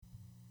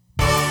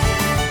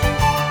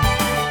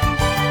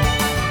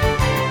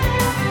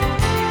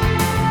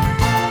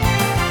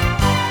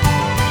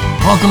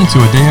Welcome to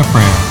a day of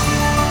prayer.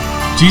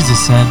 Jesus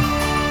said,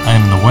 I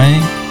am the way,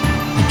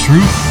 the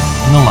truth,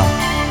 and the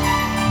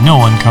life. No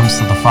one comes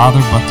to the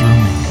Father but through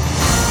me.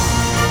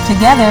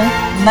 Together,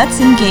 let's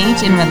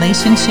engage in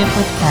relationship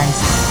with Christ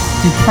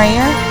through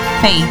prayer,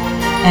 faith,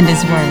 and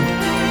His Word.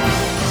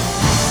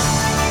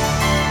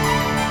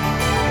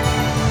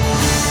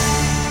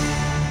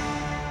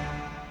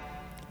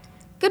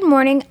 Good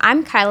morning,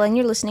 I'm Kyla, and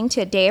you're listening to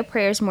A Day of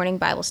Prayer's morning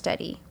Bible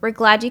study. We're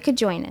glad you could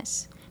join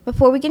us.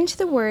 Before we get into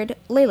the Word,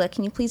 Layla,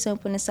 can you please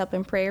open us up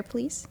in prayer,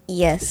 please?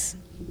 Yes.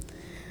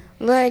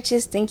 Lord, I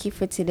just thank you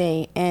for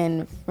today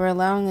and for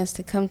allowing us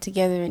to come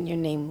together in your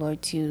name,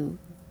 Lord, to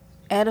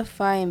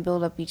edify and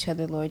build up each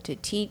other, Lord, to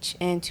teach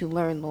and to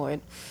learn,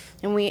 Lord.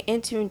 And we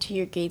enter into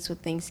your gates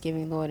with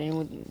thanksgiving, Lord,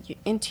 and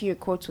into your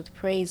courts with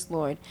praise,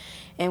 Lord.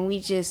 And we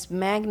just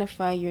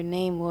magnify your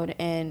name, Lord,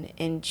 and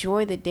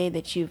enjoy the day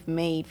that you've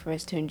made for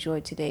us to enjoy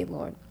today,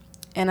 Lord.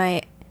 And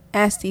I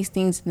ask these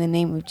things in the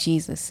name of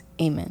Jesus.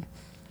 Amen.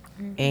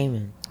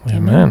 Amen.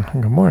 Amen.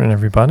 Good morning,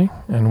 everybody,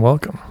 and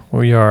welcome.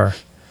 We are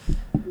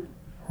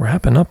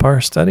wrapping up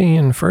our study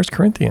in 1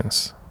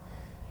 Corinthians.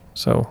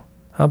 So,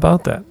 how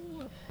about that?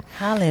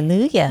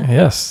 Hallelujah.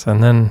 Yes,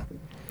 and then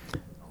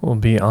we'll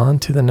be on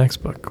to the next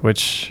book,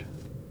 which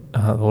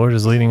the Lord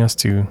is leading us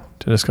to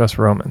discuss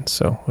Romans.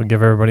 So, we'll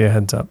give everybody a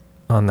heads up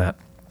on that.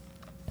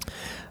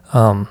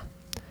 But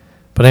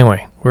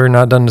anyway, we're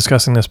not done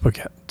discussing this book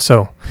yet.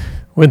 So,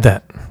 with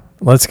that,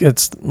 let's get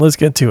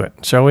to it,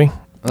 shall we?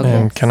 Okay.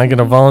 And can I get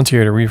a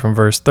volunteer to read from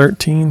verse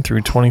 13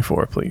 through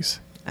 24, please?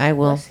 I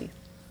will.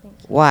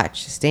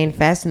 Watch, stand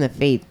fast in the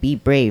faith, be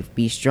brave,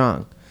 be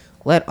strong.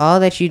 Let all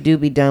that you do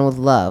be done with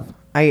love.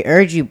 I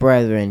urge you,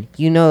 brethren,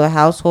 you know the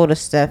household of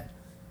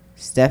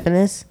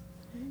Stephanus,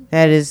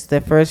 that is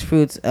the first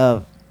fruits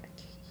of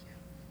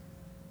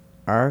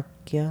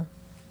Archaea,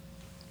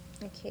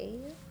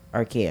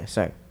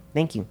 sorry.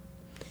 Thank you.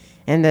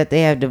 And that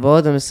they have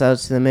devoted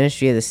themselves to the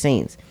ministry of the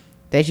saints,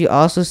 that you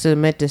also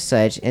submit to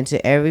such and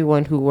to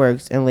everyone who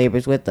works and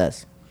labors with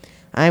us.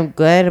 I am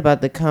glad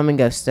about the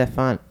coming of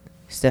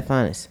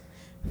Stephanus.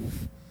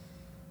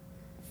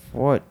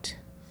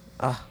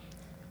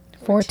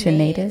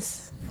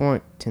 Fortunatus.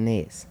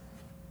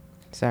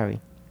 Sorry.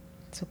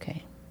 It's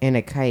okay. And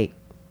Achaicus.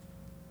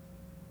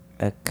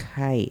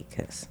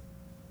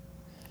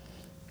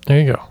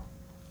 There you go.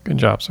 Good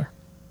job, sir.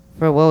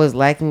 For what was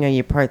lacking on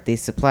your part they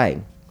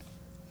supplied.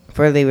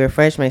 For they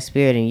refreshed my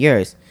spirit and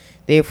yours.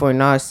 Therefore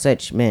acknowledge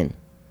such men.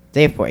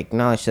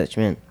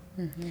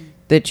 Mm-hmm.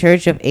 The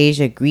church of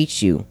Asia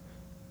greets you.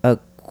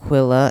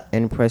 Aquila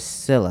and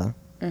Priscilla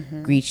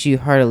greet you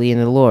heartily in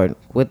the Lord,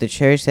 with the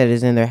church that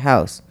is in their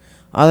house.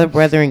 All the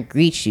brethren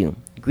greet you.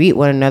 Greet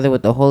one another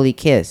with a holy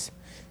kiss.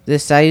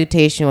 This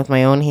salutation with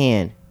my own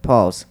hand,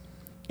 Paul's.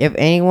 If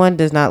anyone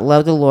does not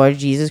love the Lord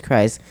Jesus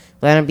Christ,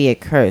 let him be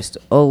accursed.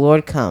 O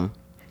Lord, come.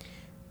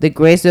 The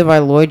grace of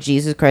our Lord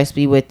Jesus Christ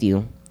be with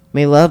you.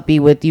 May love be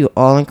with you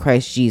all in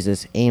Christ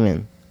Jesus.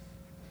 Amen.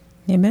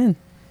 Amen.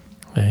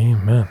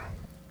 Amen.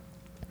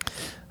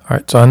 All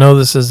right, so I know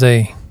this is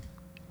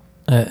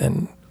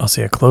and I'll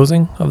say a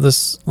closing of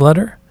this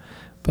letter,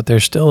 but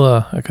there's still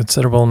a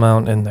considerable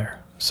amount in there.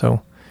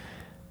 So,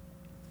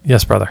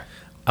 yes, brother.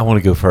 I want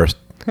to go first.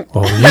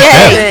 Well, you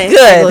Yay,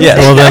 good. Yes.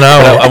 Well, then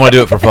I want to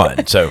do it for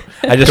fun. So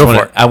I just Go want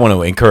for it. to. I want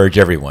to encourage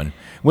everyone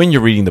when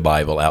you're reading the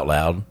Bible out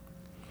loud.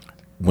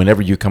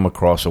 Whenever you come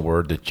across a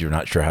word that you're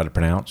not sure how to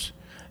pronounce,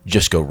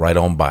 just go right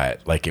on by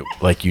it, like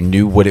you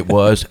knew what it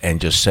was,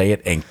 and just say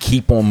it and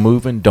keep on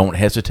moving. Don't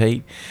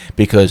hesitate,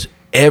 because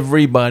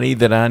everybody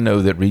that I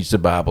know that reads the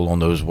Bible on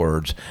those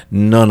words,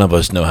 none of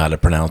us know how to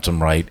pronounce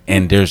them right,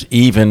 and there's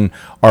even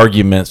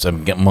arguments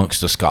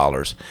amongst the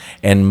scholars,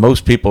 and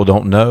most people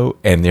don't know,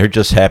 and they're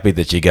just happy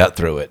that you got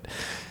through it.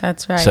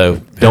 That's right. So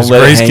don't It's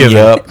let it grace hang given. you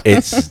up.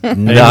 It's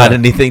not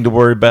anything to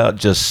worry about.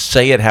 Just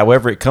say it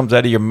however it comes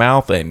out of your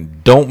mouth,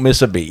 and don't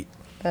miss a beat.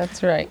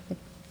 That's right.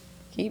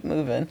 Keep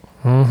moving.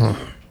 Mm-hmm.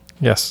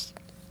 Yes.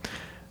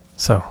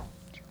 So,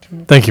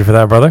 thank you for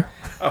that, brother.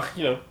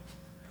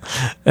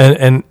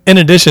 And in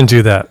addition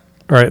to that,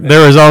 right,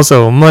 there is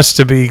also much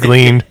to be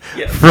gleaned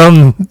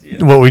from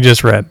what we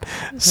just read.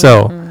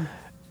 So,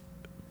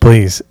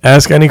 please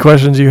ask any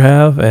questions you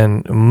have,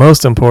 and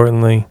most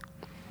importantly,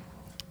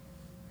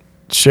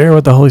 share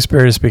what the Holy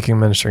Spirit is speaking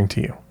and ministering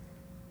to you.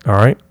 All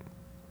right?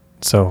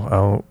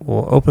 So,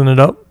 we'll open it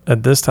up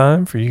at this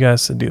time for you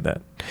guys to do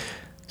that.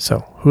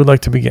 So, who would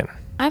like to begin?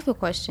 I have a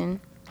question.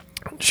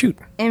 Shoot.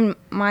 In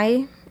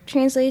my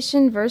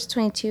translation, verse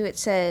 22, it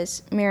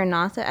says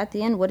Maranatha at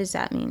the end. What does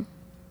that mean?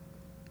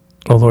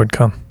 Oh, Lord,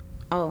 come.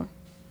 Oh,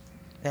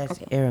 That's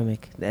Okay.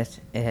 Aramaic.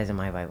 It has in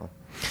my Bible.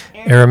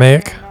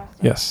 Aramaic?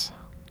 Yes.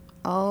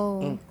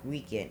 oh. In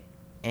Greek, it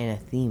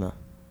anathema.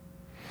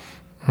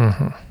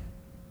 Mm-hmm.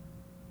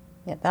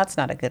 Yeah,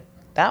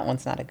 that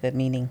one's not a good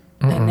meaning.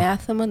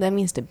 Anathema, that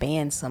means to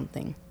ban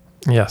something.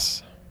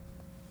 Yes.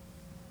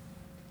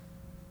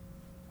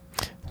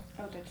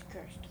 Oh, that's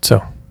cursed.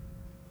 So,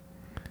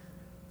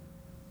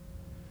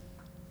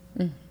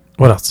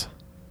 what else?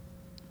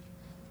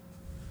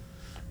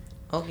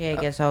 Okay, I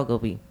guess I'll go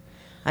be.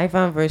 I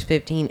found verse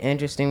 15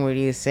 interesting where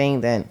he was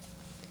saying that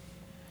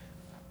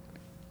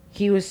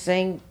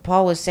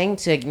Paul was saying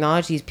to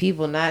acknowledge these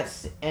people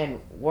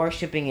and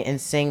worshiping and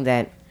saying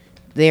that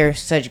they're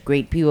such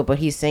great people, but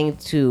he's saying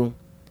to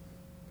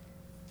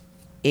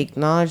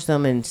acknowledge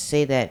them and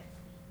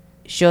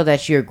show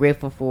that you're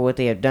grateful for what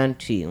they have done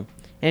to you.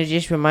 And it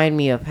just reminded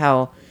me of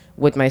how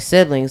with my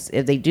siblings,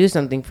 if they do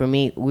something for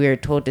me, we're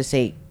told to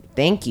say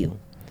thank you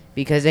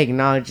because it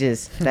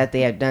acknowledges that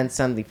they have done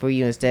something for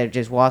you instead of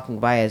just walking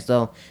by as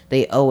though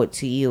they owe it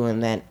to you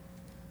and that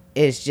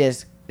it's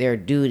just their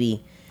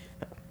duty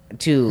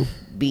to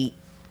be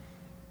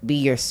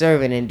your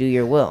servant and do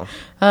your will.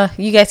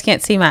 You guys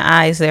can't see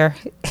my eyes there.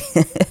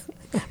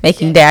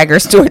 Making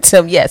daggers towards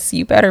him. Yes,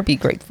 you better be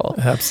grateful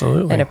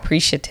Absolutely. and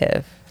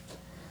appreciative.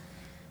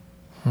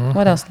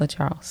 What else,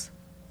 LaCharles?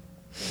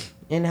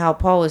 And how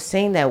Paul was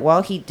saying that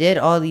while he did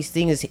all these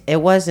things, it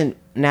wasn't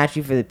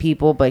naturally for the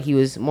people, but he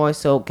was more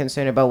so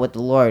concerned about what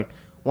the Lord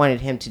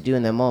wanted him to do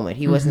in that moment.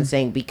 He wasn't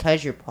saying,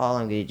 because you're Paul,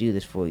 I'm going to do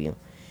this for you.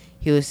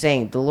 He was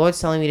saying, the Lord's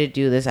telling me to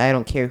do this. I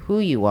don't care who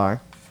you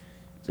are.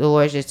 The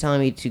Lord's just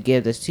telling me to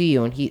give this to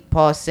you. And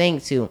Paul is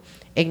saying to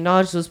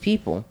acknowledge those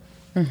people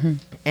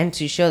and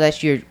to show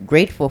that you're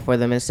grateful for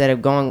them instead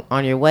of going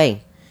on your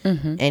way.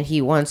 And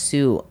he wants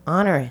to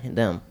honor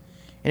them.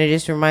 And it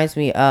just reminds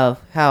me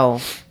of how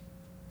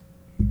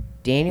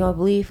Daniel, I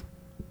believe,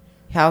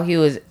 how he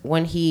was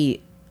when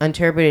he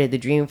interpreted the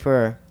dream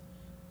for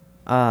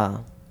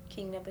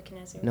King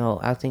Nebuchadnezzar. no,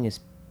 I think it's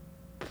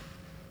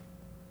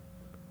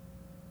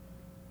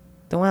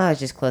the one that was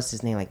just close to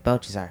his name, like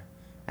Belshazzar.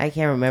 I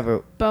can't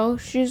remember.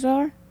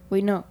 Belshazzar?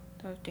 Wait, no.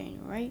 That was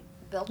Daniel, right?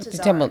 You're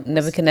talking about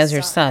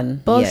Nebuchadnezzar's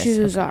son.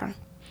 Belshazzar.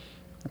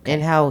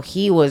 And how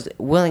he was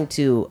willing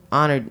to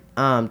honor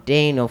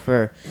Daniel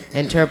for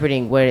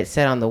interpreting what it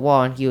said on the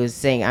wall. And he was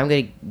saying, I'm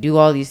going to do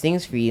all these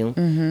things for you.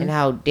 And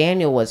how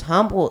Daniel was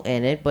humble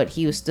in it, but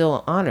he was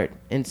still honored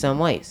in some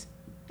ways.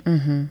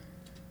 Okay.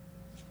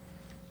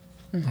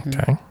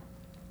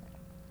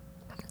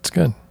 That's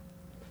good.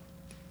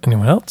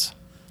 Anyone else?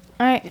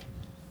 All right.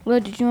 Lil,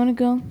 did you want to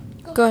go?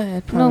 Go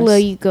ahead. No, Lil,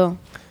 you go.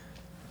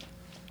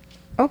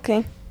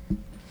 Okay.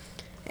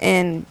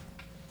 And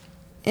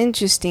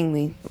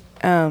interestingly,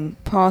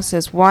 Paul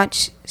says,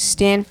 watch,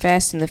 stand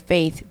fast in the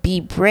faith, be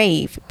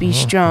brave, be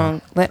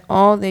strong. Let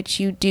all that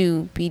you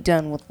do be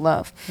done with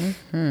love.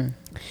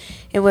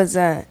 It was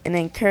an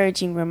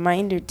encouraging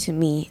reminder to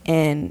me,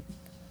 and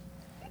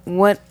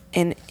what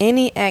in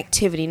any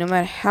activity, no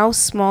matter how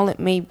small it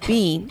may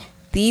be,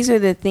 these are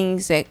the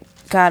things that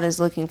God is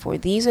looking for.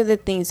 These are the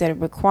things that are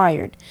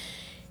required.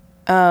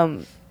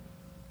 And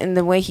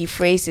the way he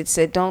phrased it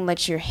said, don't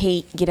let your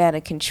hate get out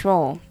of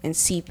control and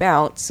seep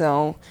out.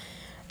 So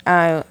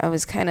I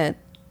was kind of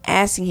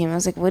asking him, I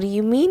was like, what do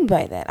you mean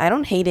by that? I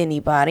don't hate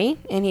anybody.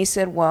 And he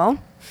said, well,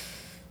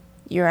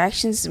 your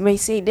actions may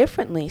say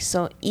differently.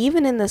 So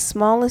even in the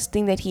smallest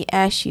thing that he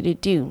asks you to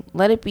do,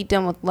 let it be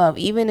done with love.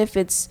 Even if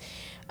it's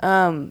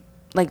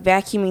like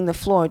vacuuming the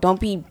floor, don't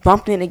be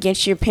bumping it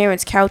against your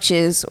parents'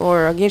 couches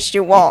or against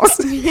your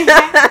walls.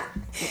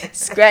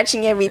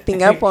 Scratching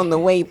everything up on the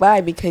way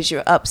by because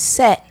you're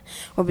upset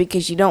or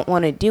because you don't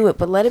want to do it,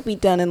 but let it be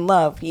done in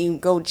love. You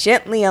go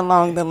gently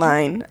along the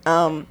line.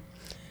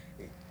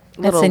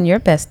 That's in your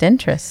best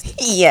interest.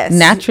 Yes.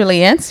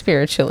 Naturally and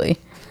spiritually.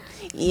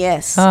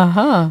 Yes.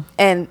 Uh-huh.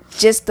 And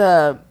just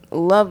the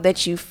love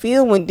that you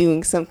feel when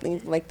doing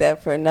something like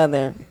that for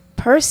another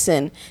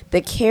person,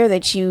 the care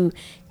that you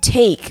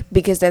take,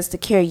 because that's the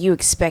care you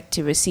expect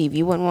to receive.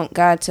 You wouldn't want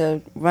God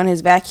to run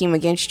his vacuum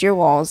against your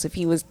walls if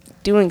he was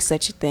doing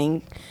such a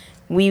thing.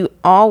 We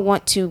all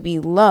want to be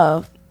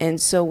loved, and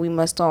so we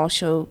must all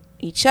show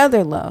each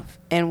other love,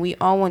 and we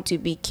all want to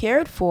be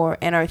cared for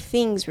and our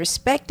things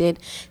respected,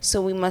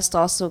 so we must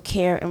also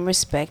care and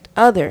respect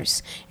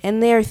others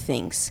and their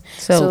things.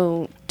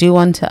 So do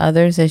unto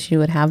others as you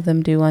would have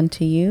them do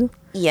unto you.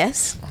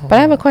 Yes. But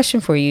I have a question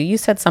for you. You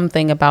said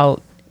something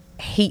about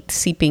hate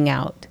seeping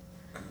out.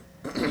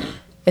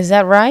 Is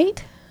that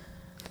right?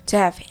 To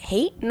have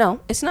hate?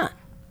 No, it's not.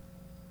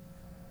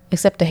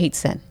 Except to hate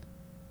sin.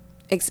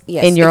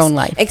 Yes, in your own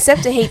life.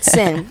 Except to hate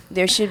sin.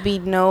 There should be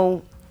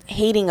no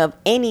hating of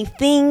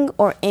anything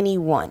or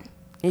anyone.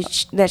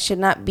 That should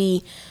not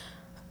be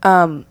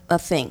a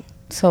thing.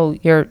 So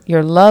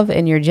your love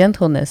and your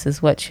gentleness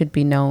is what should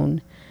be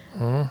known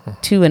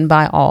to and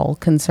by all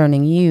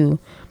concerning you.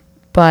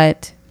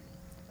 But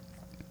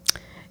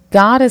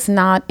God is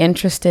not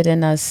interested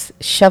in us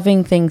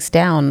shoving things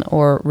down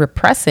or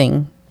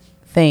repressing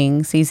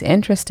things. He's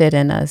interested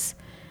in us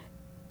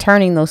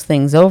turning those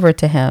things over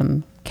to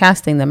him,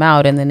 casting them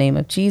out in the name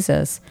of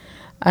Jesus,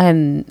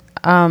 and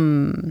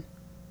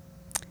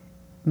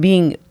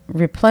being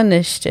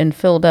replenished and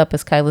filled up,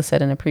 as Kyla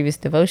said in a previous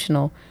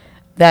devotional,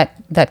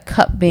 that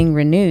cup being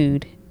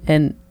renewed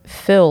and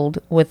filled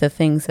with the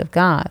things of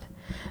God.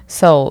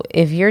 So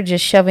if you're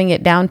just shoving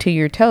it down to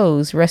your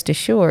toes, rest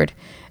assured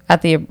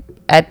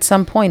at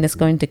some point it's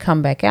going to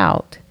come back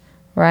out,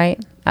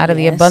 right? Out of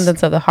the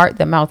abundance of the heart,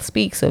 the mouth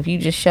speaks. So if you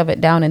just shove it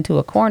down into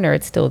a corner,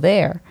 it's still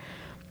there.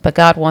 But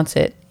God wants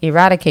it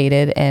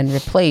eradicated and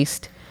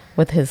replaced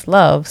with his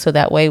love, so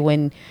that way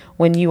when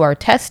you are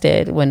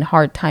tested, when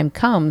hard time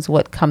comes,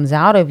 what comes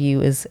out of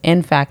you is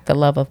in fact the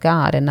love of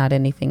God and not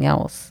anything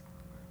else.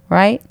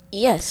 Right?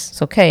 Yes.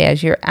 It's okay.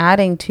 As you're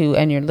adding to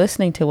and you're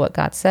listening to what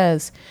God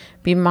says,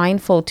 be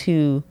mindful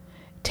to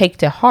take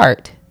to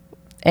heart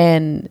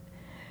and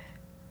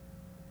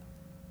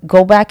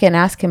go back and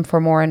ask him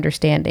for more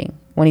understanding.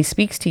 When he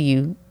speaks to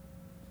you,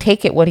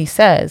 take it what he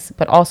says,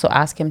 but also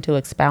ask him to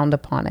expound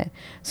upon it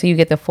so you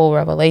get the full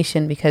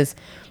revelation, because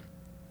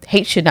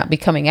hate should not be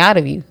coming out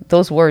of you.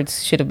 Those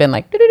words should have been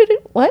like,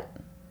 what?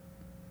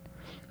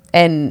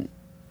 And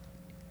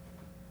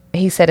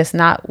he said it's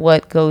not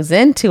what goes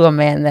into a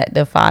man that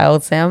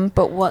defiles him,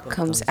 But what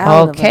comes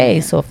out of a okay,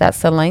 man? so if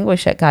that's the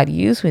language that God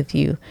used with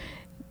you,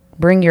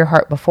 bring your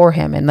heart before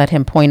him and let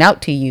him point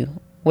out to you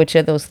which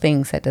of those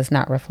things that does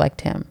not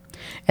reflect him.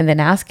 And then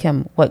ask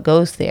him what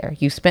goes there.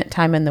 You spent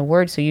time in the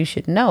word, so you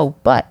should know.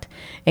 But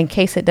in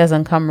case it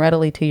doesn't come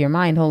readily to your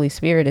mind, Holy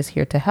Spirit is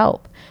here to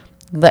help.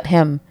 Let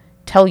him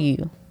tell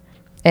you,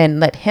 and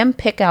let him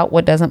pick out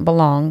what doesn't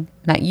belong,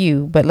 not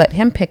you, but let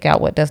him pick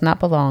out what does not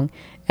belong,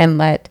 and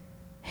let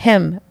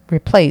him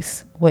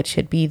replace what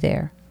should be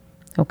there.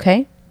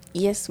 Okay?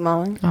 Yes,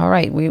 Mom. All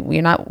right.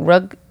 We're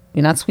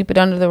not sweep it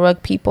under the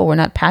rug people. We're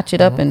not patch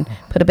it up and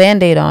put a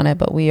Band-Aid on it,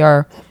 but we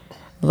are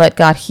let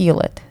God heal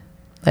it.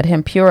 Let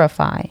him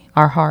purify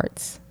our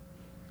hearts.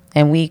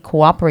 And we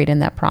cooperate in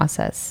that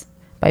process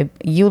by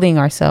yielding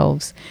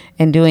ourselves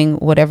and doing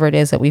whatever it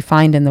is that we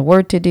find in the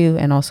word to do,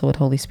 and also what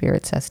Holy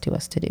Spirit says to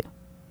us to do.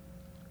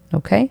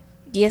 Okay?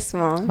 Yes,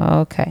 Mom.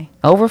 Okay.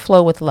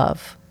 Overflow with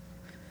love.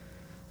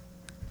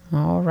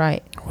 All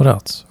right. What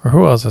else? Or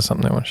who else has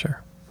something they want to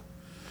share?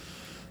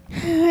 I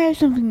have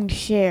something to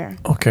share.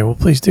 Okay, well,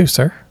 please do,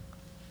 sir.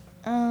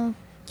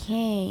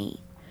 Okay.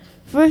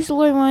 First, the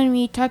Lord wanted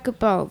me to talk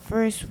about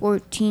verse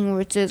 14,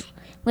 where it says,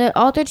 Let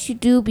all that you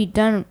do be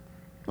done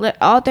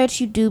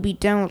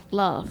with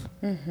love.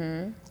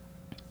 Mm-hmm.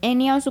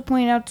 And he also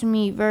pointed out to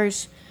me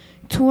verse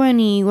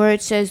 20, where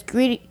it says,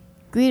 Greet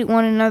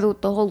one another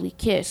with the holy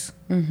kiss.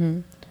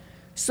 Mm-hmm.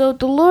 So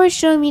the Lord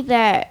showed me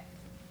that,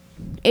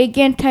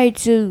 again tied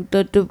to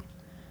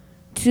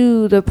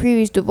the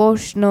previous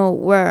devotional,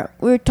 where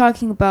we were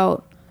talking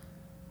about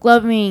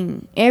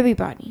loving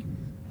everybody.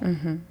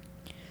 Mm-hmm.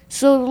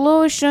 So the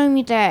Lord was showing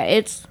me that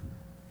it's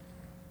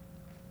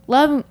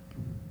loving.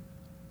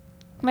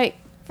 Like,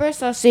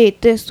 first I'll say it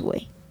this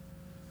way.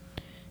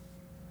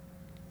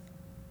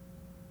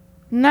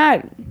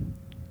 Not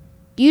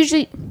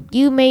usually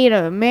you made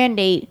a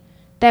mandate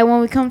that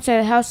when we come to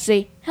the house,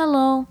 say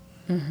hello,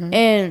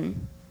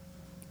 and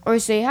or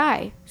say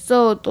hi.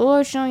 So the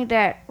Lord showing me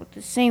that with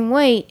the same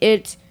way,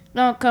 it's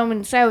not come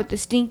inside with the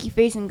stinky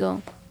face and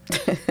go,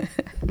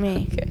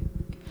 man. Okay.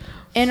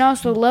 And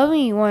also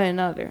loving one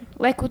another.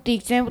 Like with the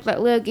example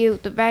that Leah gave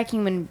with the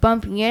vacuum and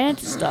bumping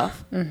into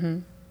stuff. Mm-hmm.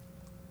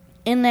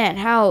 In that,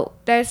 how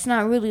that's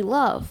not really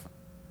love.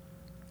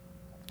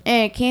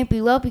 And it can't be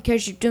love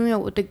because you're doing it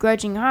with a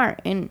grudging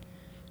heart. And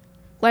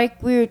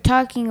like we were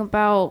talking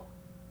about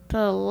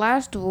the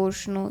last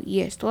devotional,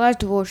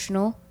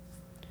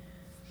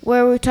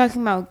 where we're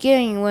talking about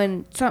giving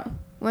when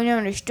you're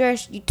under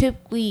stress, you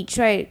typically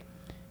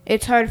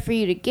it's hard for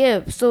you to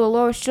give. So the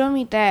Lord showed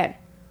me that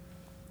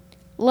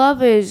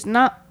love is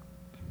not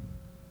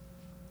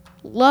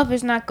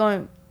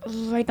going,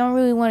 I don't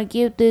really want to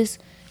give this,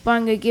 but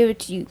I'm going to give it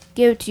to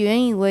you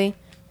anyway.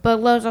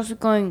 But love's also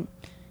going,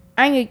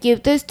 I'm going to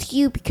give this to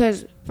you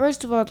because,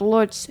 first of all, the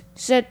Lord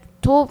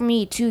told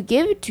me to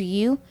give it to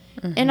you.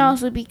 And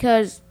also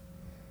because,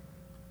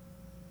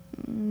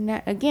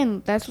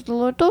 again, that's what the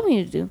Lord told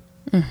me to do.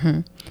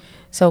 Mm-hmm.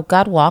 So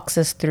God walks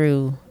us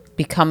through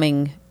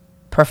becoming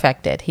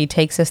perfected. He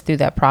takes us through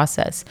that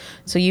process.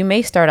 So you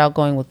may start out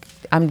going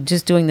with, I'm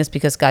just doing this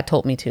because God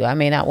told me to. I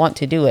may not want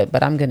to do it,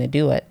 but I'm going to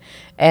do it.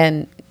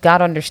 And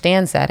God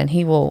understands that, and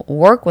he will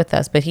work with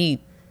us, but he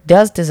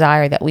does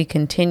desire that we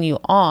continue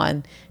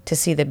on to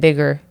see the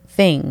bigger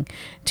thing.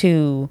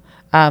 To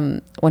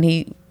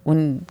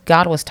when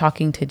God was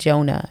talking to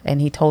Jonah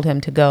and he told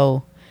him to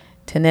go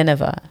to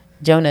Nineveh,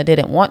 Jonah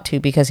didn't want to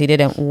because he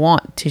didn't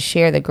want to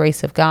share the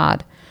grace of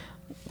God.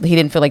 He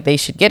didn't feel like they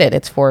should get it.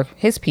 It's for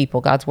his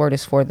people. God's word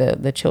is for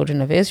the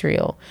children of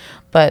Israel.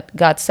 But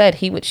God said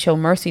he would show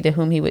mercy to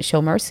whom he would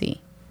show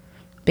mercy,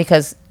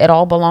 because it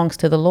all belongs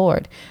to the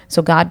Lord.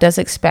 So God does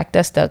expect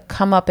us to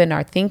come up in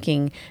our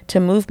thinking to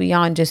move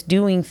beyond just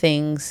doing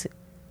things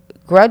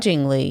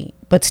grudgingly,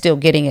 but still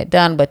getting it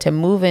done, but to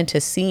move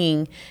into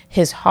seeing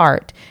his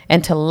heart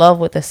and to love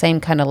with the same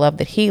kind of love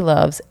that he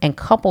loves, and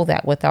couple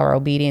that with our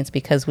obedience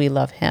because we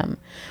love him.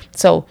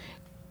 So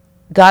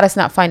God is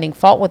not finding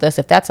fault with us.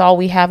 If that's all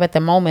we have at the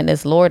moment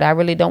is, Lord, I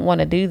really don't want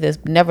to do this.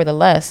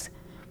 Nevertheless,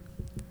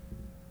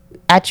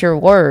 at your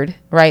word,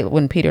 right?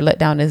 When Peter let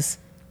down his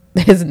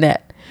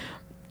net,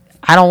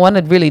 I don't want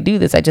to really do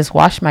this. I just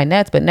washed my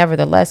nets, but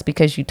nevertheless,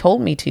 because you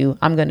told me to,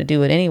 I'm going to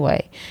do it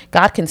anyway.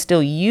 God can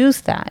still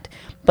use that.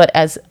 But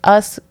as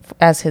us,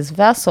 as his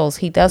vessels,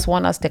 he does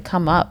want us to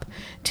come up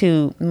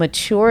to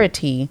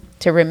maturity,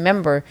 to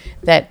remember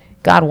that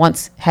God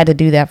once had to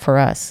do that for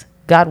us.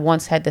 God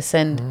once had to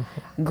send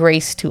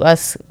grace to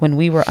us when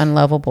we were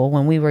unlovable,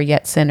 when we were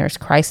yet sinners.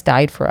 Christ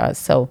died for us.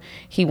 So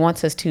he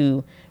wants us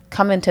to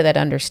come into that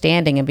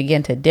understanding and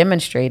begin to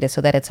demonstrate it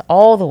so that it's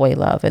all the way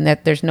love and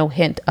that there's no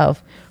hint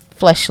of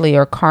fleshly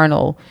or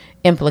carnal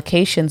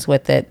implications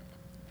with it.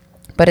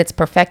 But it's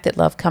perfected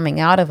love coming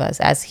out of us.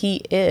 As he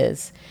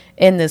is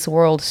in this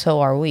world,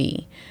 so are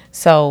we.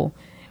 So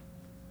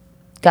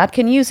God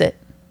can use it,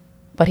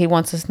 but he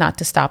wants us not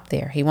to stop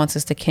there. He wants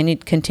us to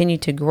continue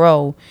to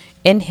grow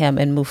in him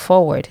and move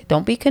forward.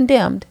 Don't be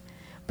condemned,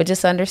 but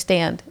just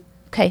understand,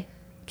 okay,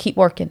 keep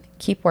working,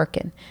 keep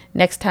working.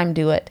 Next time,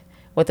 do it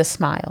with a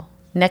smile.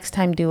 Next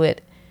time, do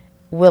it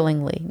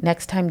willingly.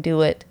 Next time,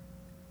 do it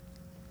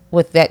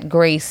with that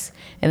grace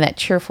and that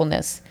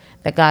cheerfulness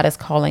that God is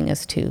calling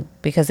us to,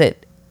 because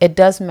it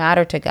does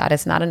matter to God.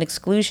 It's not an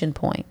exclusion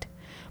point,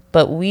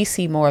 but we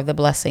see more of the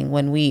blessing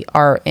when we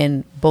are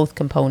in both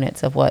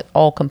components of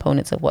all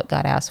components of what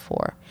God asked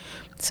for.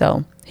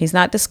 So he's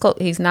not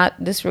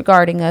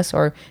disregarding us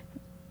or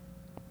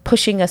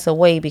pushing us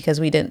away because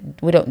we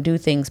don't do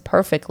things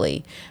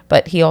perfectly,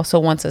 but he also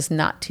wants us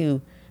not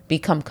to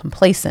become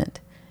complacent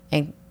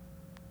and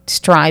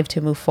strive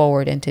to move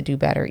forward and to do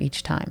better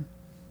each time.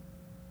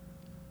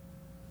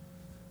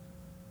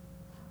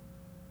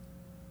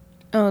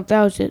 Oh,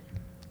 that was it.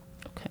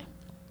 Okay.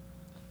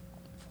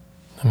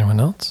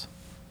 Anyone else?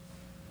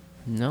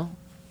 No.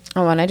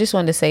 Oh, and I just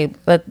wanted to say,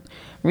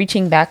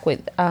 reaching back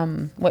with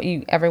what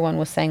everyone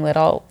was saying, let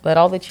all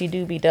that you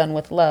do be done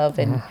with love,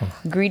 and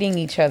greeting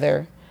each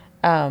other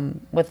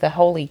with the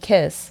holy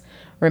kiss,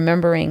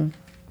 remembering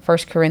 1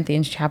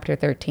 Corinthians chapter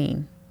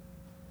 13,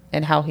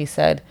 and how he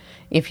said,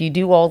 if you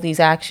do all these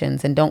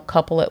actions and don't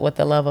couple it with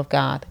the love of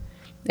God,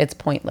 it's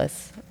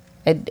pointless.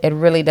 It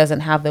really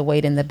doesn't have the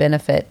weight and the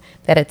benefit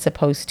that it's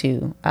supposed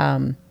to.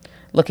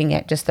 Looking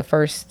at just the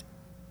first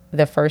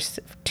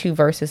 2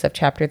 verses of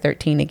chapter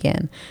 13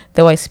 again.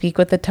 Though I speak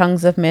with the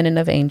tongues of men and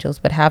of angels,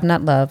 but have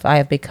not love, I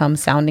have become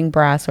sounding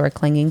brass or a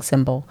clanging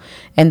cymbal.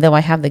 And though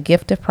I have the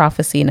gift of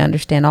prophecy and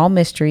understand all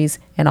mysteries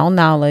and all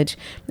knowledge,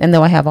 and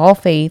though I have all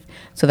faith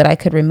so that I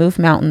could remove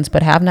mountains,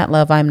 but have not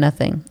love, I am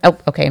nothing. Oh,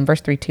 okay, in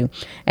verse 3 too.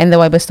 And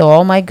though I bestow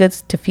all my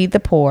goods to feed the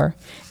poor,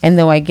 and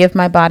though I give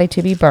my body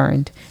to be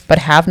burned, but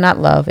have not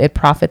love, it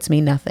profits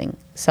me nothing.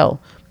 So,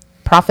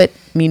 profit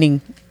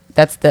meaning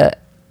that's the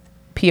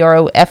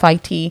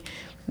profit.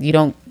 You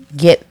don't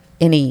get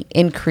any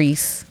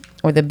increase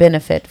or the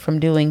benefit from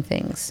doing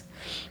things.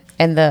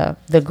 And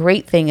the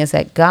great thing is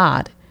that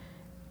God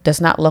does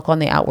not look on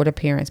the outward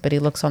appearance, but he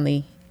looks on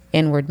the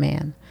inward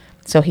man.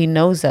 So he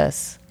knows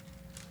us.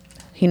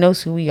 He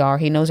knows who we are.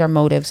 He knows our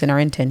motives and our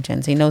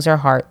intentions. He knows our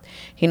heart.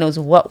 He knows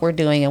what we're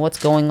doing and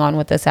what's going on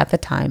with us at the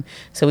time.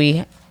 So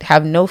we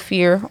have no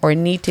fear or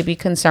need to be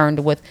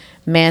concerned with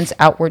man's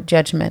outward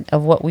judgment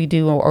of what we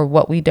do or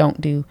what we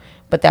don't do,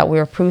 but that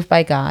we're approved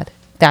by God.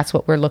 That's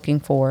what we're looking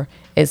for,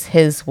 is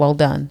his well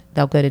done,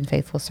 thou good and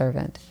faithful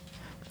servant.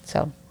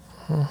 So.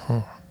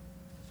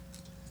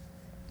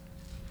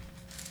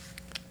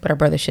 But our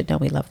brothers should know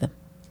we love them.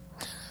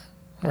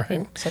 All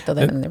right. So throw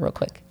that in there real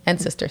quick.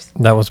 And sisters.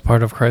 That was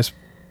part of Christ's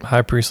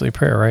high priestly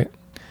prayer, right?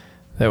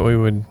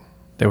 That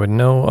they would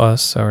know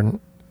us, or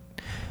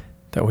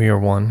that we are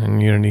one in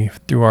unity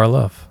through our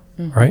love,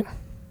 right?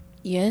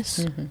 Yes.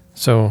 Mm-hmm.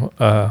 So,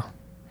 of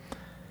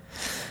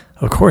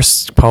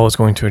course, Paul is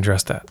going to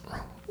address that,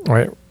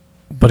 right?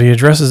 But he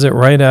addresses it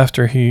right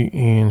after he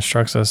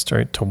instructs us,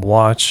 right, to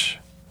watch,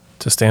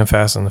 to stand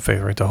fast in the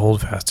faith, right, to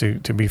hold fast,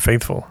 to be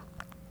faithful,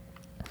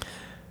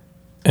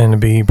 and to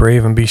be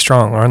brave and be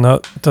strong.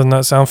 Doesn't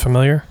that sound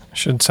familiar? It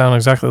should sound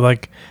exactly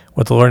like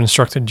what the Lord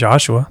instructed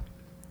Joshua.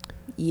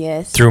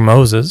 Yes. Through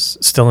Moses,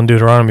 still in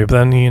Deuteronomy, but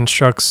then he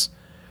instructs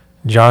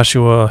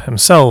Joshua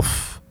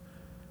himself,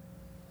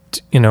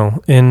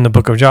 in the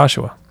book of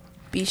Joshua.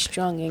 Be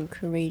strong and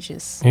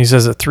courageous. He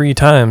says it 3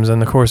 times in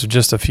the course of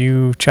just a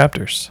few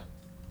chapters.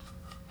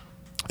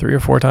 3 or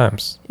 4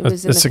 times. It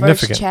was in the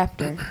first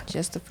chapter,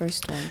 just the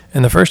first one.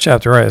 In the first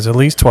chapter, right, it's at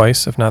least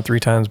twice, if not 3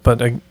 times.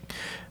 But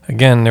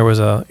again, there was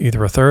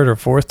either a 3rd or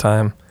 4th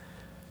time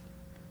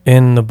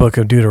in the book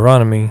of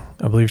Deuteronomy,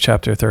 I believe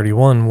chapter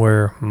 31,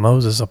 where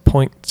Moses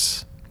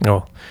appoints,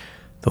 the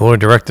Lord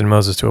directed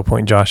Moses to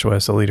appoint Joshua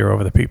as the leader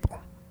over the people.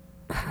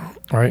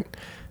 Right?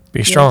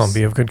 Be strong, Yes.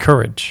 be of good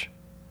courage.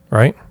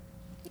 Right?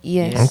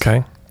 Yes.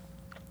 Okay.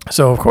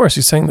 So, of course,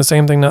 he's saying the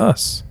same thing to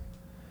us.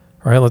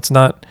 Right? Let's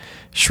not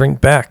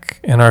shrink back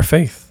in our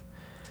faith.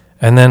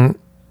 And then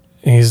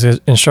he's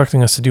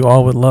instructing us to do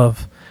all with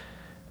love.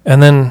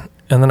 And then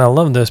I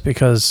love this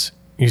because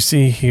you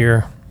see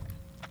here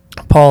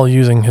Paul,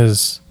 using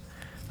his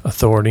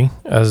authority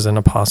as an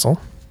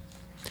apostle,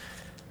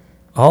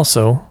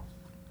 also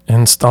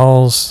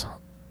installs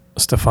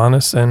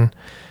Stephanas and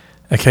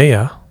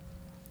Achaia,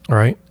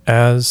 right,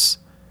 as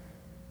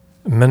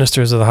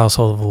ministers of the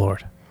household of the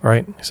Lord,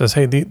 right? He says,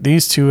 hey,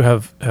 these two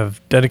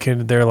have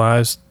dedicated their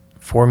lives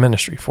for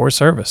ministry, for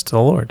service to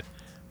the Lord,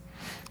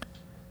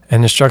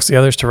 and instructs the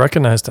others to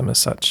recognize them as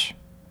such,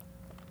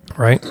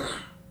 right?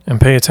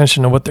 And pay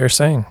attention to what they're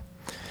saying.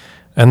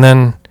 And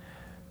then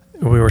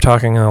we were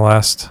talking at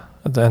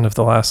the end of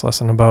the last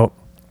lesson about,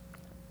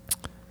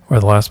 or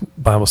the last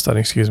Bible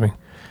study,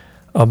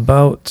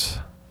 about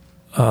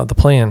the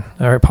plan.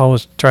 All right, Paul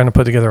was trying to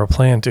put together a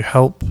plan to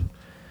help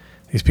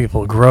these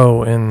people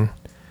grow in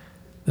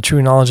the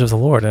true knowledge of the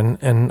Lord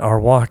and our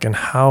walk and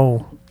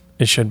how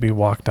it should be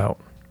walked out.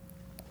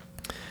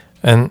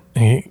 And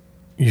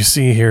you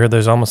see here,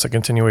 there's almost a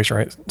continuation,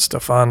 right?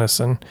 Stephanus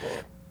and,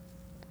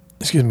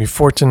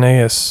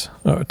 Fortunatus,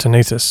 and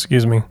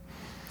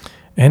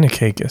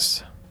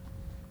Achaicus.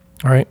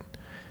 All right.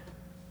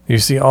 You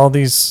see all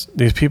these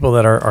people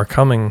that are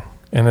coming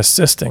and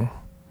assisting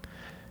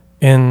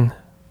in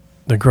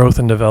the growth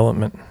and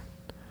development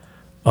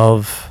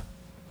of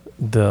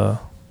the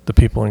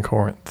people in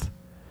Corinth.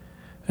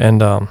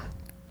 And I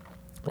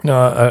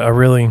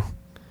really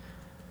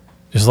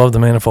just love the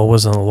manifold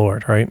wisdom of the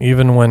Lord, right?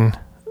 Even when,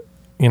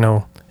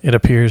 it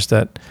appears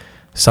that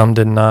some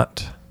did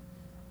not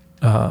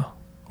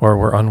or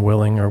were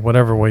unwilling, or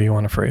whatever way you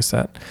want to phrase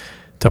that,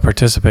 to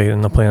participate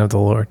in the plan of the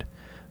Lord.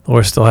 The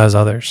Lord still has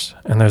others,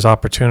 and there's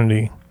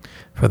opportunity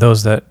for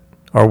those that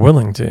are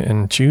willing to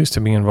and choose to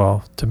be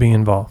involved.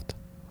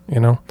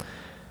 The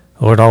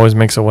Lord always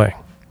makes a way.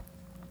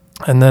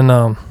 And then,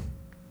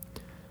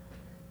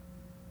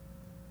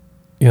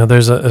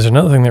 there's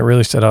another thing that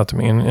really stood out to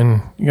me,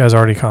 and you guys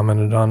already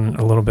commented on it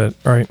a little bit,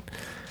 right?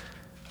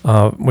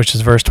 Which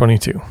is verse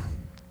 22.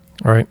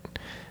 All right.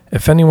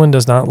 If anyone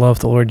does not love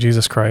the Lord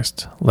Jesus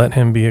Christ, let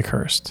him be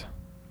accursed.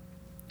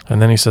 And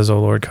then he says, O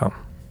Lord, come.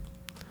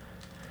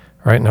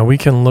 All right. Now we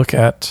can look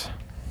at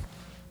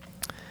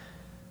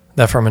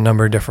that from a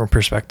number of different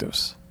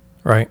perspectives,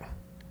 right?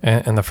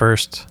 And the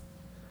first,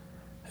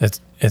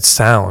 it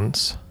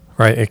sounds,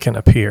 right? It can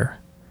appear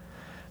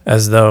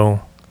as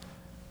though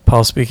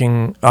Paul's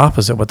speaking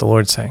opposite what the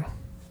Lord's saying,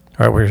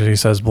 right? Where he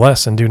says,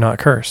 bless and do not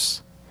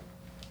curse,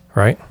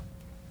 right?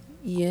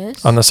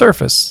 Yes. On the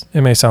surface,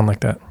 it may sound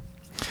like that.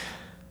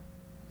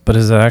 But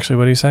is that actually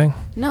what he's saying?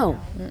 No.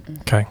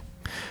 Okay.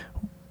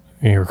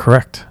 You're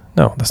correct.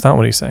 No, that's not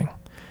what he's saying.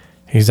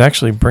 He's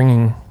actually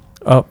bringing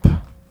up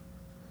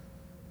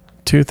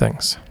two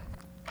things.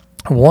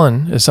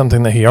 One is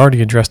something that he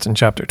already addressed in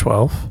chapter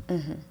 12,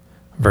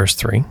 verse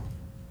 3.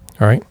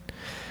 All right.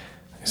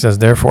 He says,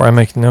 therefore I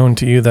make known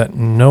to you that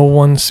no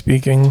one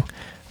speaking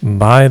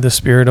by the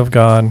Spirit of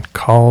God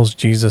calls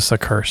Jesus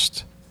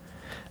accursed,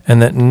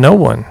 and that no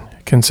one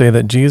can say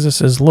that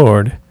Jesus is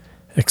Lord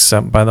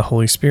except by the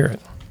Holy Spirit.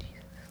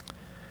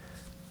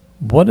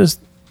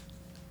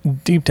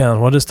 Deep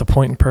down, what is the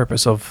point and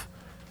purpose of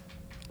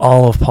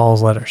all of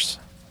Paul's letters?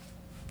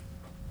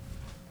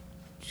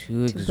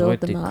 To exhort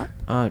build them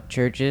the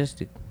churches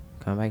to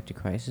come back to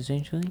Christ,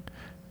 essentially?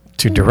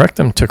 To direct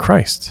them to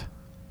Christ.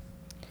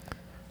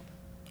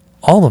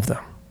 All of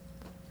them.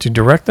 To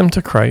direct them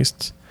to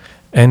Christ.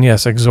 And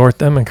yes, exhort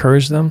them,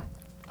 encourage them,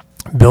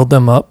 build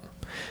them up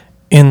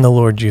in the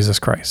Lord Jesus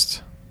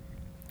Christ.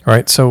 All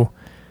right, so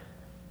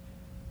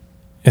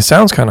it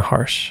sounds kind of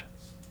harsh,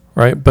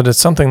 right? But it's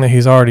something that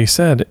he's already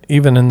said,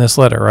 even in this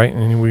letter, right?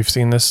 And we've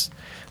seen this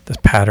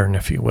pattern,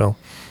 if you will,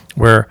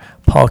 where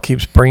Paul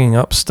keeps bringing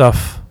up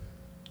stuff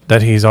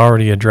that he's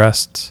already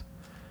addressed,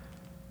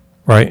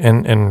 right?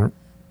 And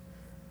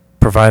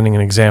providing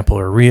an example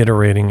or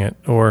reiterating it,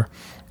 or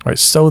right,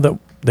 so that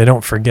they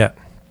don't forget.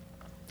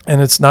 And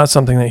it's not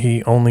something that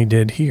he only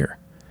did here,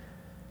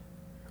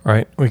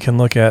 right? We can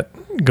look at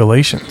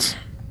Galatians,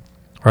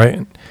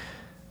 right?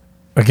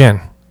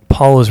 Again,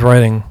 Paul is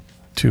writing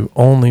to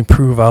only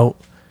prove out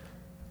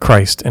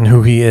Christ and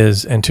who he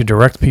is, and to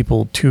direct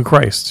people to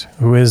Christ,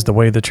 who is the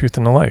way, the truth,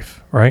 and the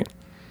life, right?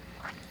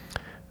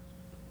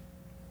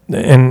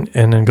 And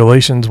in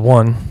Galatians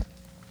 1,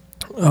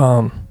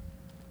 I'll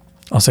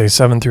say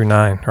 7 through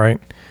 9, right?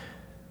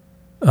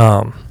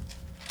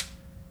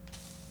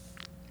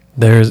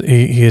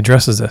 He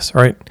addresses this,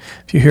 right?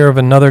 If you hear of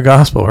another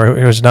gospel, right,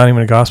 it's not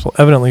even a gospel,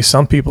 evidently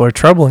some people are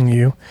troubling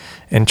you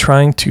and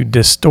trying to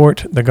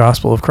distort the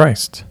gospel of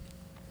Christ.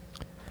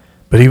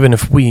 But even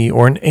if we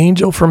or an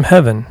angel from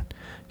heaven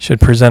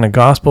should present a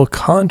gospel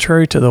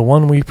contrary to the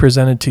one we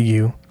presented to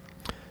you,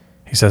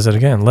 he says it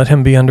again, let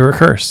him be under a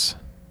curse.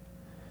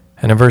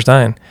 And in verse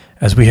 9,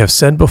 as we have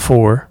said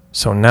before,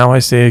 so now I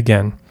say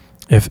again,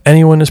 if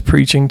anyone is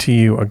preaching to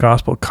you a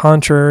gospel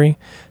contrary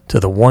to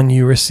the one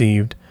you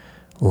received,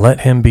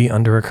 let him be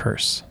under a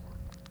curse.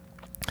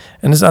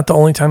 And it's not the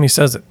only time he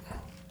says it,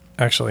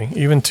 actually.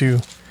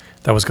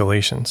 That was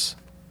Galatians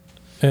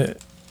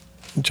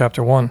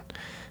chapter 1. It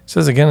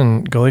says again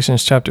in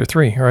Galatians chapter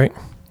 3, right?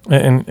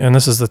 And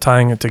this is the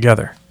tying it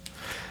together.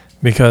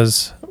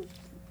 Because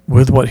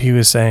with what he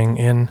was saying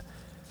in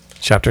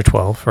chapter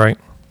 12, right?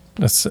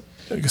 That's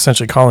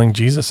essentially calling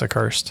Jesus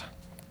accursed.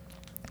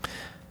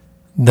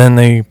 Then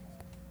they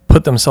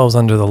put themselves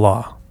under the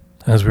law.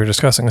 As we were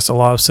discussing, it's the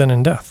law of sin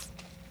and death.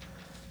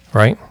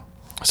 Right?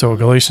 So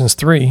Galatians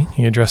 3,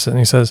 he addresses it and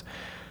he says,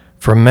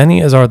 for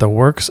many as are the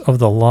works of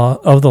the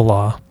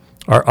law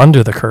are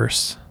under the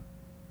curse.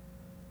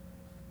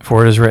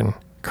 For it is written,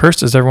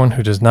 Cursed is everyone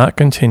who does not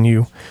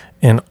continue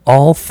in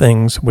all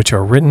things which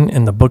are written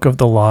in the book of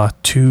the law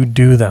to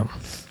do them.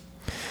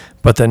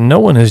 But that no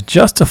one is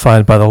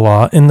justified by the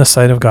law in the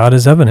sight of God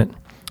is evident.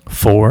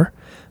 For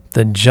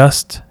the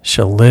just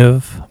shall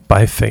live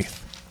by faith.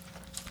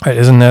 Right,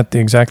 isn't that the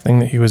exact thing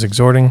that he was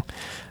exhorting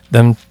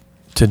them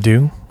to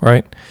do,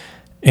 right?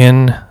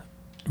 In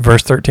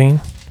verse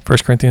 13, 1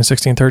 Corinthians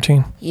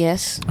 16:13.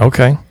 Yes.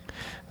 Okay.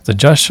 The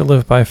just shall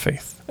live by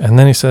faith. And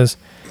then he says,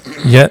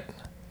 yet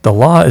the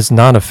law is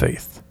not of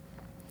faith,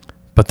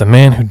 but the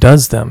man who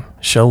does them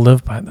shall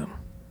live by them.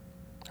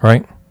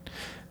 Right?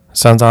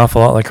 Sounds an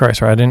awful lot like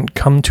Christ, right? I didn't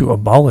come to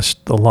abolish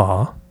the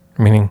law,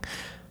 meaning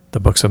the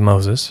books of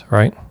Moses,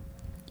 right?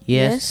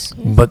 Yes.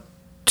 But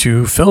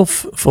to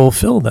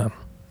fulfill them.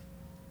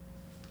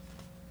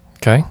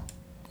 Okay?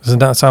 Doesn't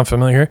that sound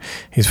familiar?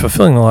 He's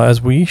fulfilling the law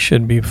as we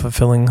should be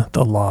fulfilling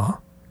the law.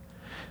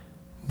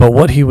 But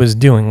what he was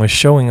doing was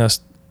showing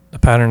us the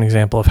pattern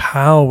example of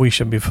how we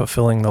should be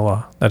fulfilling the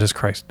law. That is,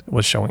 Christ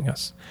was showing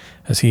us,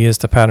 as he is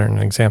the pattern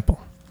and example.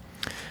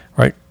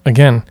 Right?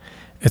 Again,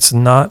 it's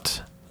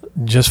not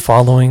just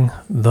following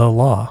the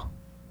law.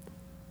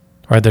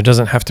 Right? There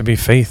doesn't have to be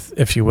faith,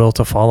 if you will,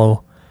 to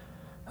follow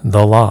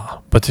the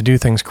law, but to do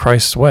things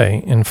Christ's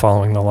way in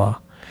following the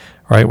law.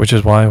 Right? Which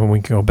is why when we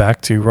go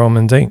back to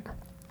Romans 8,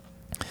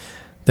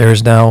 there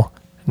is now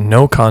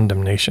no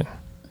condemnation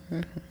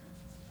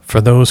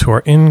for those who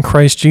are in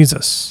Christ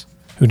Jesus,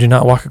 who do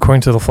not walk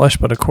according to the flesh,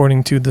 but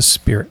according to the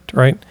Spirit,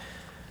 right?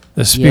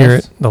 The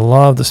Spirit, the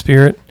law of the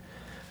Spirit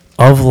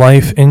of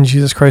life in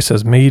Jesus Christ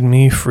has made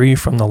me free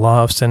from the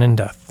law of sin and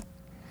death.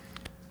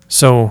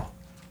 So,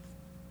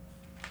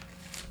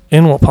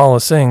 in what Paul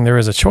is saying, there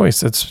is a choice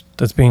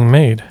that's being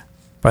made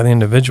by the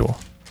individual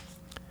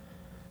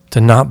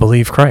to not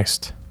believe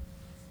Christ.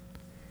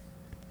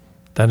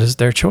 That is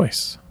their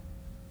choice.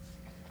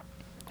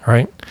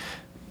 Right?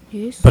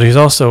 Yes. But he's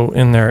also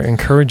in there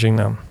encouraging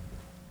them.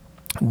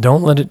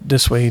 Don't let it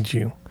dissuade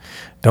you.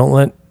 Don't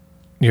let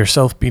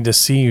yourself be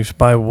deceived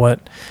by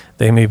what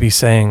they may be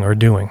saying or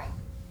doing.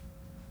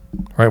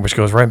 Right? Which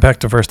goes right back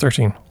to verse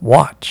 13.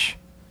 Watch.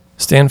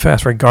 Stand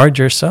fast. Regard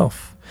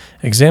yourself.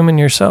 Examine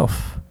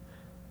yourself.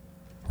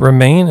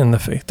 Remain in the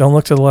faith. Don't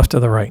look to the left or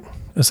the right,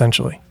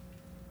 essentially.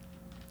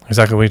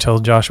 Exactly what he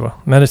told Joshua.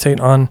 Meditate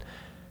on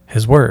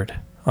his word,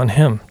 on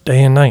him,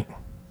 day and night.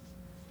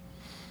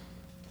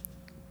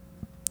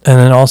 And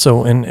then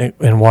also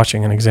in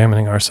watching and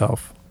examining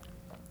ourselves.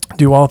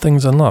 Do all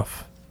things in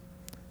love.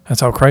 That's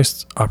how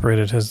Christ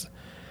operated his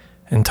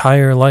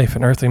entire life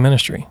in earthly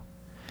ministry.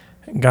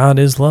 God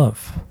is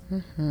love.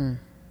 Mm-hmm.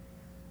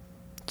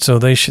 So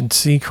they should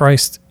see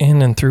Christ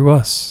in and through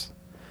us,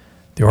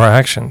 through our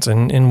actions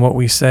and in what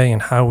we say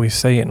and how we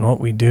say it and what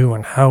we do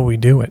and how we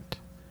do it.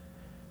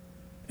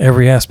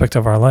 Every aspect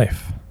of our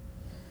life.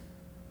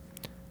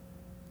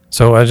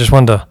 So I just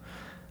wanted to,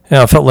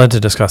 I felt led to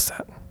discuss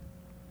that.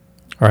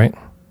 Right?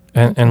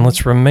 And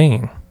let's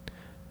remain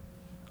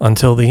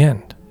until the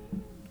end.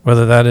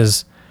 Whether that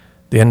is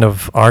the end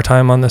of our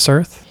time on this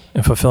earth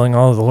and fulfilling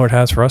all the Lord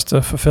has for us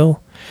to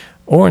fulfill,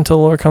 or until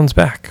the Lord comes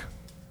back.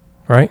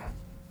 Right?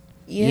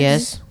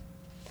 Yes.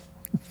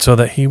 So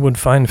that he would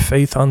find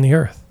faith on the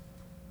earth.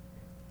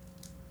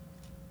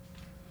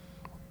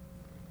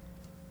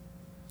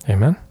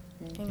 Amen?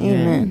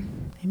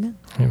 Amen. Amen.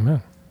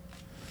 Amen.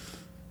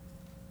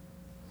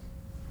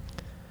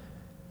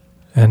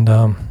 And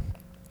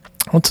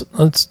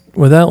let's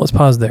with that, let's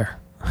pause there.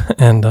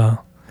 And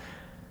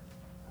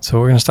so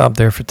we're going to stop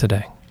there for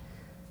today.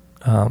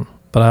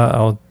 But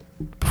I'll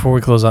before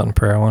we close out in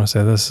prayer, I want to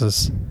say this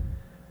is,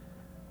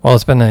 well,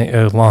 it's been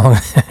a long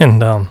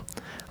and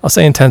I'll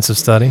say intensive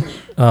study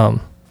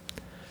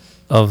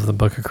of the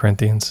book of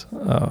Corinthians.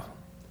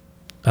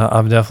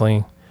 I've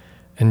definitely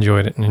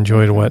enjoyed it and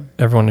enjoyed what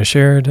everyone has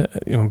shared,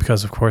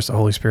 because of course the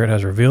Holy Spirit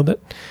has revealed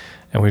it,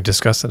 and we've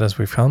discussed it as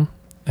we've come.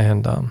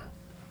 And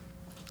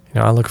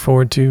I look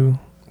forward to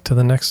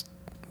the next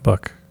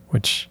book,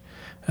 which,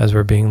 as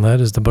we're being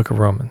led, is the book of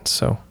Romans.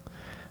 So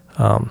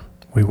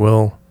we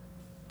will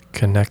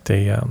connect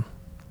a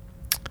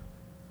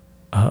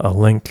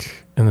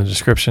link in the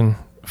description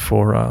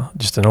for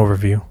just an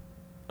overview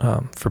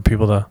for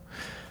people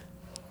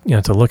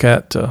to look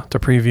at, to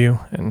preview,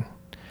 and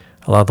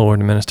allow the Lord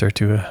to minister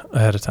to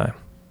ahead of time.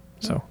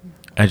 So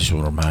I just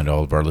want to remind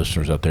all of our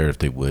listeners out there, if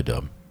they would,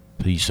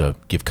 please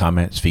give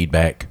comments,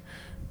 feedback,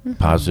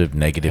 positive,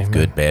 negative, Amen.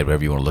 Good, bad,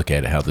 whatever you want to look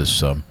at it,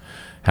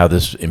 how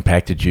this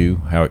impacted you,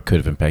 how it could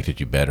have impacted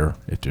you better.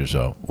 If there's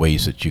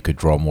ways that you could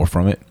draw more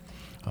from it,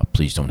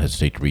 please don't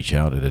hesitate to reach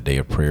out at a day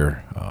of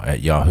prayer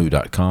at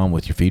yahoo.com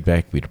with your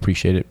feedback. We'd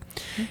appreciate it.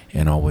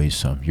 And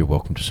always, you're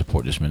welcome to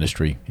support this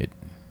ministry. It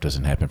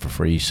doesn't happen for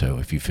free, so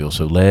if you feel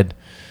so led,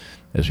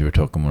 as we were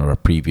talking about our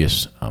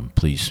previous,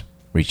 please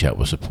reach out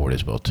with support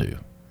as well too.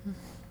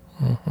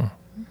 Mm-hmm.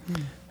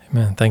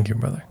 Amen. Thank you,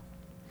 brother.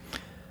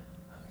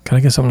 Can I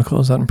get someone to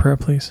close out in prayer,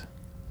 please?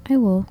 I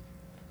will.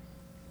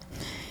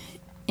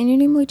 In your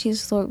name, Lord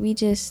Jesus, Lord, we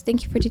just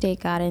thank you for today,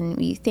 God, and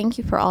we thank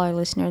you for all our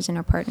listeners and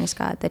our partners,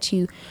 God, that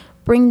you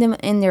bring them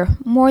in their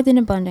more than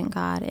abundant,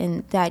 God,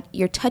 and that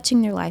you're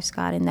touching their lives,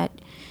 God, and that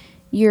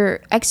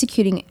you're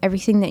executing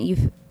everything that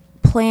you've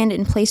planned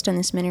and placed on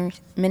this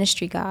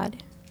ministry,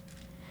 God.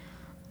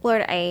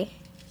 Lord, I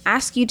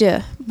ask you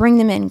to bring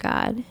them in,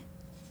 God,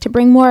 to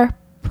bring more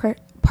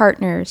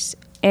partners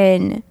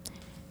and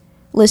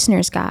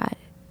listeners, God,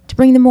 to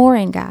bring them more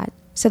in, God,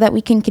 so that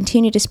we can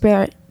continue to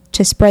spread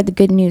the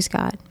good news,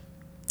 God.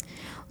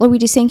 Lord, we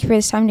just thank you for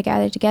this time to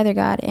gather together,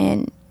 God,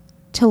 and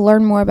to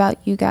learn more about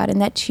you, God, and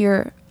that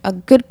you're a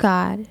good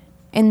God,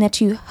 and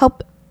that you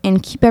help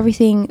and keep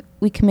everything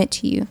we commit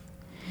to you.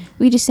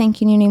 We just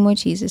thank you in your name, Lord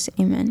Jesus.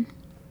 Amen.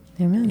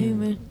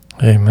 Amen.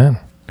 Amen.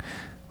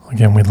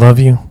 Again, we love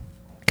you.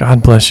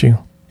 God bless you,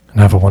 and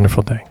have a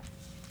wonderful day.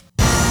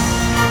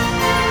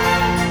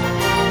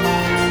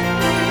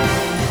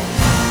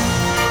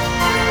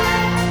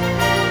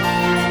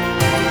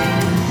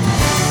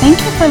 Thank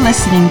you for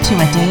listening to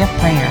A Day of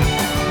Prayer.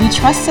 We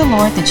trust the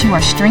Lord that you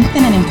are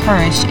strengthened and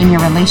encouraged in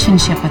your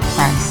relationship with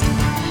Christ.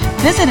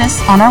 Visit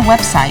us on our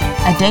website,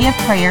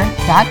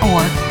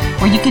 adayofprayer.org,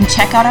 where you can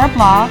check out our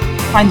blog,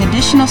 find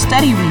additional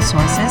study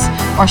resources,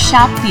 or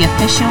shop the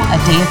official A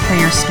Day of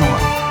Prayer store.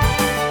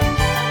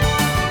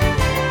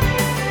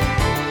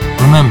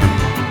 Remember,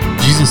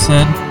 Jesus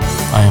said,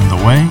 I am the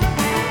way,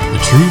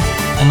 the truth,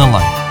 and the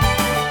life.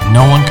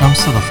 No one comes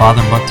to the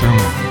Father but through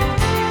me.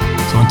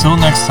 So until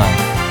next time,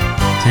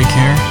 take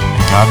care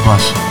and God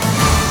bless you.